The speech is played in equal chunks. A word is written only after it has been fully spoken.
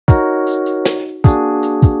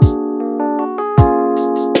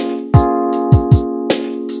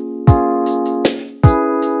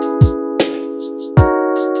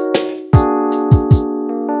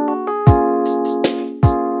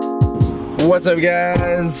What's up,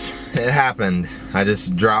 guys? It happened. I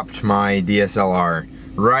just dropped my DSLR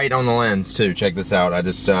right on the lens too. Check this out. I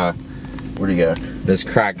just where'd he go? Just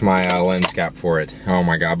cracked my lens cap for it. Oh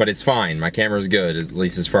my god, but it's fine. My camera's good, at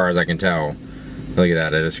least as far as I can tell. Look at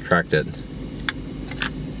that, I just cracked it.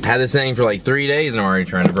 Had this thing for like 3 days and I'm already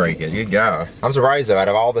trying to break it. Good God. I'm surprised though, out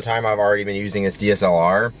of all the time I've already been using this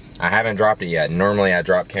DSLR, I haven't dropped it yet. Normally I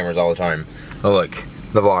drop cameras all the time. Oh look,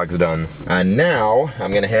 the vlog's done. And now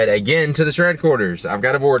I'm gonna head again to the shred quarters. I've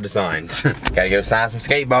got a board to sign. Gotta go sign some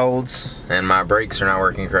skateboards, and my brakes are not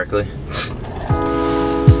working correctly.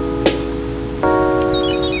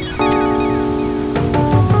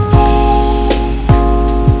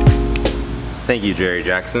 Thank you, Jerry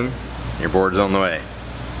Jackson. Your board's on the way.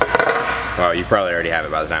 Well, you probably already have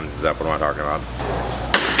it by the time this is up. What am I talking about?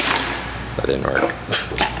 That didn't work.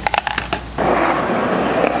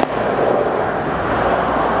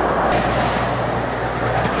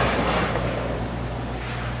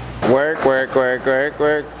 Work, work, work, work,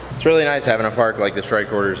 work. It's really nice having a park like the shred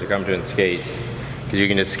quarters to come to and skate, because you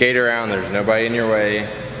can just skate around, there's nobody in your way.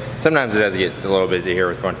 Sometimes it does get a little busy here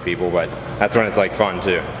with a bunch of people, but that's when it's like fun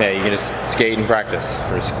too. Yeah, you can just skate and practice.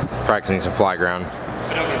 We're just practicing some fly ground.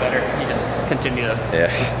 But it'll get better. You just continue to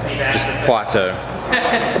just plateau.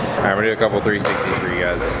 Alright, I'm gonna do a couple 360s for you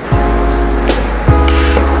guys.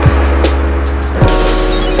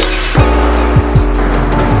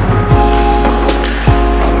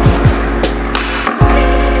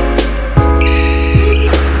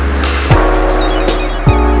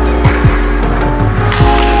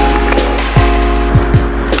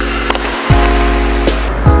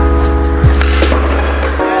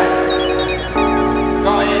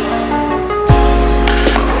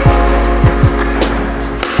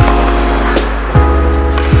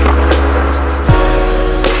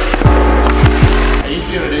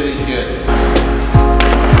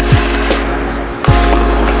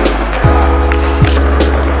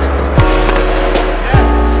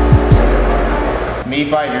 Me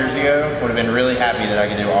 5 years ago would have been really happy that I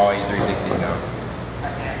could do all 8 360s now.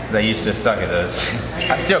 Because I used to suck at those.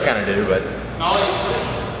 I still kind of do, but...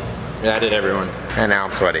 Yeah, I did everyone. And now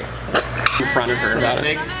I'm sweaty. You fronted her about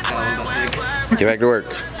it. Get back to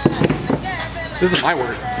work. This is my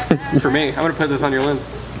work. For me. I'm going to put this on your lens.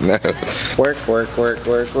 No. Work, work, work,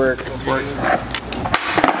 work, work. Work.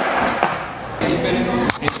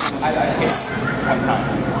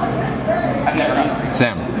 I've never done.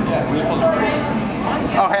 Sam.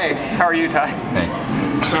 Oh hey, how are you, Ty? Hey.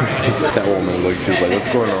 That woman looked just like, what's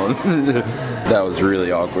going on? That was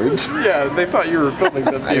really awkward. Yeah, they thought you were filming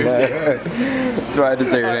this dude. That's why I had to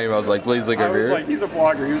say your name. I was like, please look over here. I was like, he's a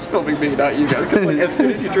vlogger. He was filming me, not you guys. Because like, as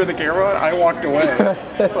soon as you turned the camera on, I walked away.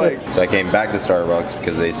 Like. So I came back to Starbucks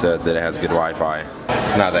because they said that it has good Wi-Fi.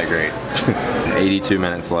 It's not that great. 82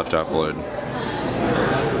 minutes left to upload.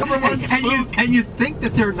 And you think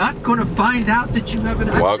that they're not going to find out that you have an...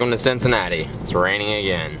 Welcome to Cincinnati. It's raining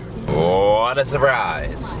again. What a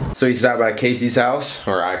surprise. So he stopped by Casey's house,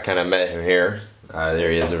 or I kind of met him here.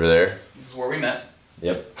 There he is over there. This is where we met.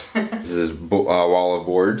 Yep. This is his wall of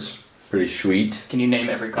boards. Pretty sweet. Can you name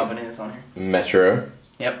every company that's on here? Metro.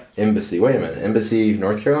 Yep. Embassy. Wait a minute. Embassy,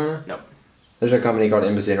 North Carolina? Nope. There's a company called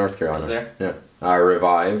Embassy in North Carolina. Is there? Yeah.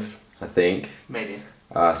 Revive, I think. Maybe.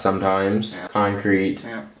 Sometimes. Yeah. Concrete.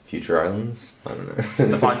 Yeah. Future Islands? I don't know.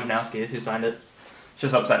 It's the Ponjanowskis who signed it. It's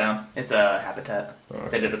just upside down. It's a Habitat. Okay.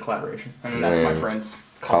 They did a collaboration. And that's my friend's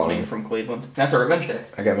Colony from Cleveland. That's a Revenge Day.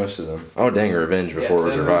 I got most of them. Oh dang, Revenge before it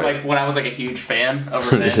was Revive. Like when I was like a huge fan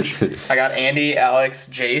of Revenge. I got Andy, Alex,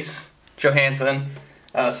 Jace, Johansson,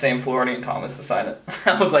 Sam Flority, and Thomas to sign it.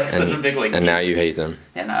 I was like such a big like. And now you hate them.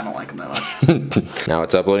 Yeah, no, I don't like them that much. Now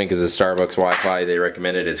it's uploading because the Starbucks Wi-Fi they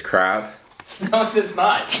recommended is crap. No, it's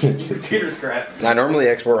not. Your computer's crap. I normally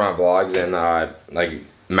export my vlogs in like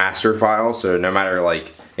master file, so no matter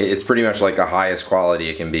like, it's pretty much like the highest quality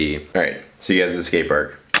it can be. All right, see you guys at the skate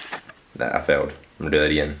park. I failed. I'm gonna do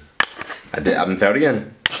that again. I failed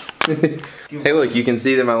again. Hey look, you can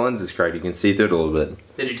see that my lens is cracked. You can see through it a little bit.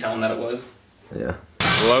 Did you tell him that it was? Yeah.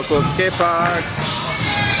 Locals Skatepark.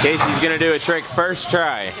 Casey's gonna do a trick first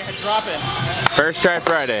try. Yeah, drop it. First try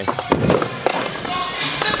Friday.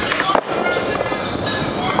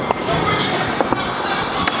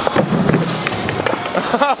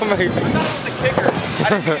 Oh my god. That's the kicker. I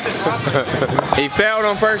didn't get to drop it. He failed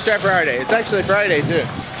on first try Friday. It's actually Friday too.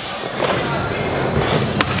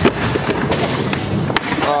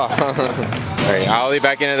 Oh. Alright, I'll lead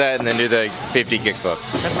back into that and then do the 50 kickflip.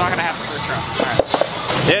 That's not gonna happen first try.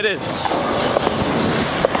 Alright. Yeah, it is.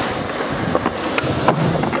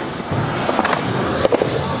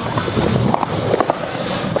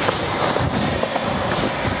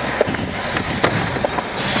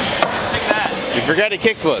 You forgot a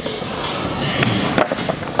kickflip.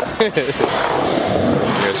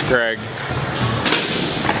 Here's Craig.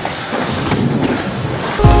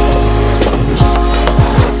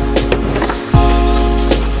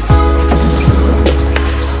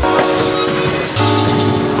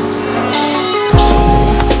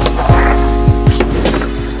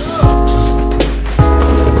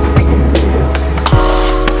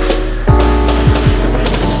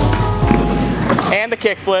 And the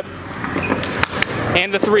kickflip.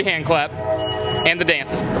 And the 3-hand clap. And the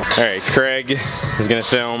dance. All right, Craig is gonna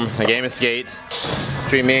film a game of skate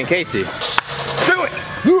between me and Casey. Do it!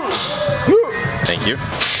 Thank you.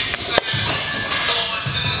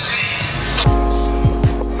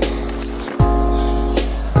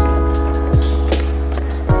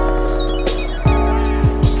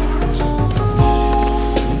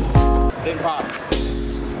 Big pop.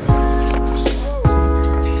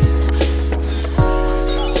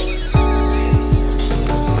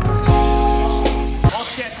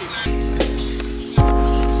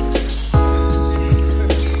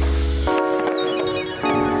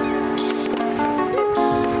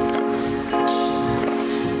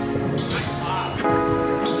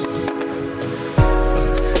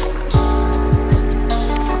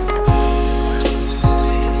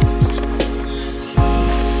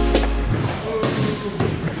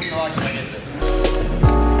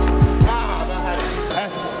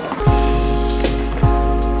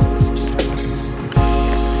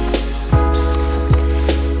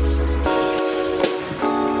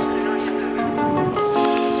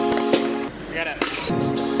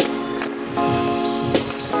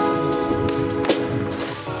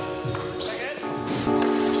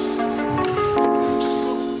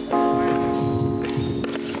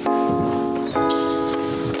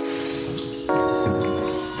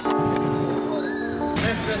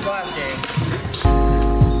 This last game.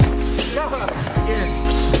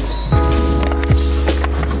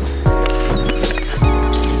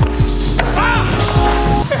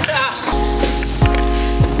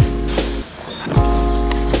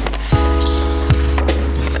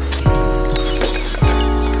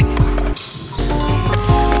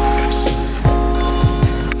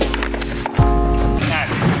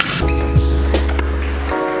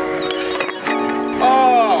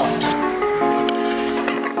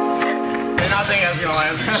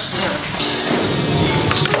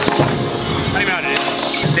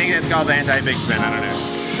 I called the anti-big spin, I don't know.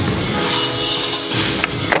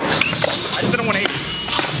 I just didn't want to hit.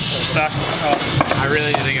 Stuck. Oh. I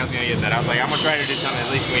really didn't think I was gonna get that. I was like, I'm gonna try to do something at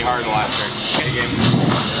least me hard the last turn. Okay, game.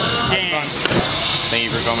 Game. Thank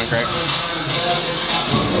you for filming, Craig.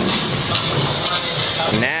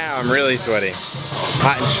 Now I'm really sweaty.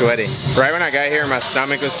 Hot and sweaty. Right when I got here, my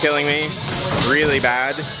stomach was killing me really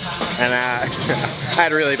bad. And I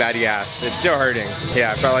had really bad gas. It's still hurting.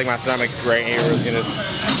 Yeah, I felt like my stomach right here was gonna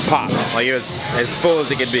pop. Like it was as full as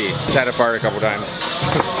it could be. Just had to fart a couple times.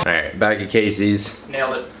 All right, back at Casey's.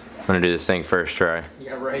 Nailed it. I'm gonna do this thing first try.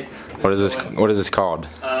 Yeah, right. What is this? What is this called?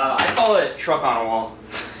 I call it truck on a wall.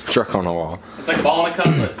 Truck on a wall. It's like a ball in a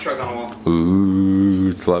cup, but truck on a wall. Ooh,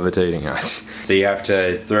 it's levitating us. So you have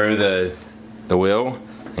to throw the wheel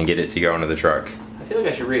and get it to go into the truck. I feel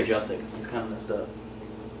like I should readjust it because it's kind of messed up.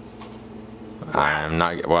 I'm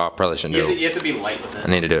not, well, I probably shouldn't do it. You have to be light with it. I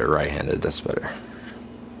need to do it right-handed, that's better.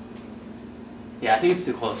 Yeah, I think it's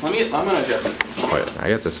too close. I'm gonna adjust it. Wait, I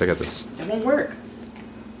got this, I got this. It won't work.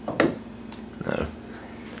 No.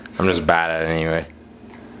 I'm just bad at it anyway.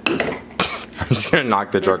 I'm just gonna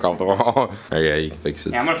knock the truck off the wall. Oh yeah, you can fix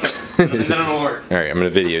it. Yeah, I'm gonna fix it. Then it'll work. Alright, I'm gonna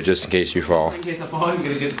video just in case you fall. In case I fall, I'm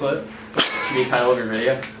gonna get a clip. Be title of your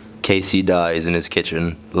video. Casey dies in his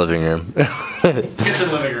kitchen, living room.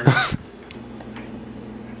 Kitchen living room.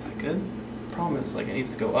 Is that good? Problem is, like, it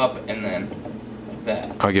needs to go up and then like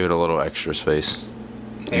that. I'll give it a little extra space.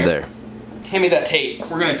 There. Hand me that tape.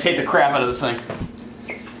 We're gonna tape the crap out of this thing.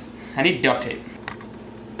 I need duct tape.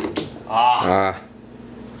 Ah.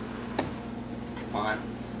 Come on.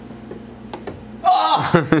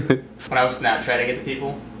 Ah! When I was Snapchatting it to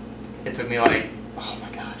people, it took me like, oh my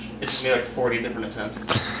gosh. It took me like 40 different attempts.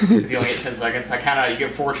 Because you only get 10 seconds. I count out, you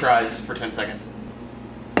get 4 tries for 10 seconds.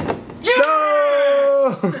 Yes!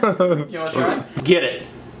 No! You wanna try? Get it.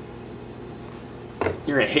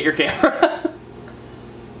 You're gonna hit your camera.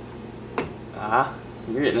 Ah,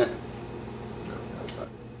 you're getting it.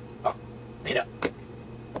 Oh, get it.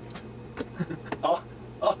 Oh,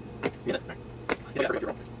 oh, get it. Get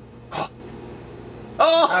it. Oh.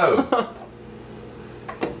 Oh!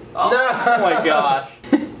 Oh. No! Oh my gosh.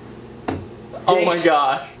 Oh my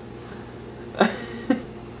gosh.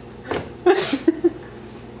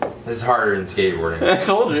 This is harder than skateboarding. I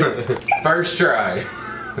told you. First try.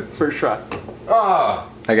 First try.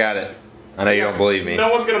 Oh, I got it. I know you don't believe me. No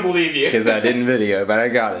one's gonna believe you. Because I didn't video, but I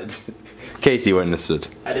got it. Casey witnessed it.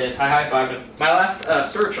 I did. I high-fived him. My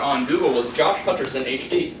last search on Google was Josh Hutcherson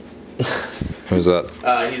HD. Who's that?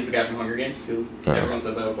 He's the guy from Hunger Games who everyone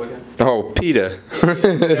says I look like him. Oh, PETA.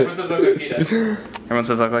 Everyone says I look like PETA. Everyone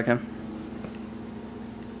says I look like him.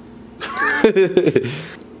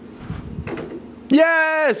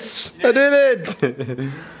 Yes! I did it!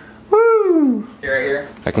 Woo! See right here?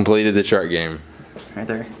 I completed the chart game. Right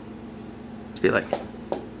there. Just be like...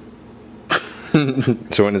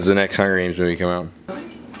 So when does the next Hunger Games movie come out?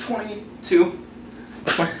 22.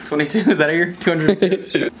 22? Is that a year?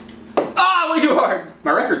 202. Ah, way too hard!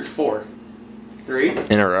 My record's 4. 3?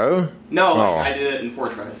 In a row? No, Oh. I did it in 4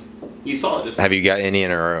 tries. You saw it just... Have you got any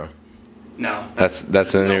in a row? No. That's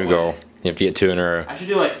the new goal. You have to get 2 in a row. I should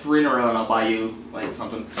do like 3 in a row and I'll buy you like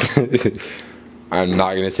something. I'm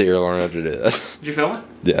not gonna sit here long enough to do that. Did you film it?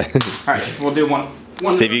 Yeah. Alright, we'll do one.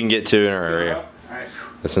 See if you can get 2 in a row. Yeah. Alright.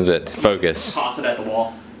 This is it. Focus. Toss it at the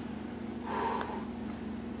wall.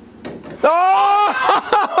 Oh!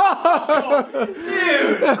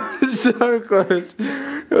 Dude! That was so close.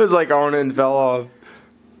 It was like on and fell off.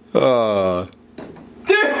 Oh.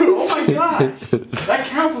 Dude! Oh my gosh! That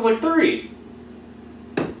counts as like 3.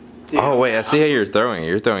 Dude, Oh wait, I see how you're throwing it.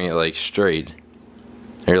 You're throwing it like straight.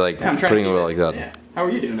 You're like yeah, I'm trying putting to it keep like that. Yeah. How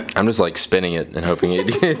are you doing it? I'm just like spinning it and hoping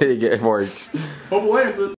it works. Hopefully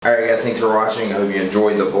it's it. Alright guys, thanks for watching. I hope you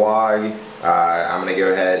enjoyed the vlog. I'm going to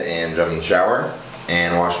go ahead and jump in the shower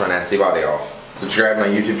and wash my nasty body off. Subscribe to my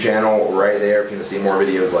YouTube channel right there if you want to see more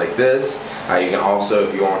videos like this. You can also,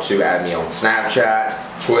 if you want to, add me on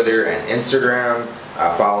Snapchat, Twitter, and Instagram.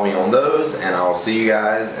 Follow me on those, and I'll see you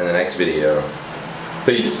guys in the next video.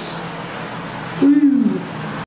 Peace.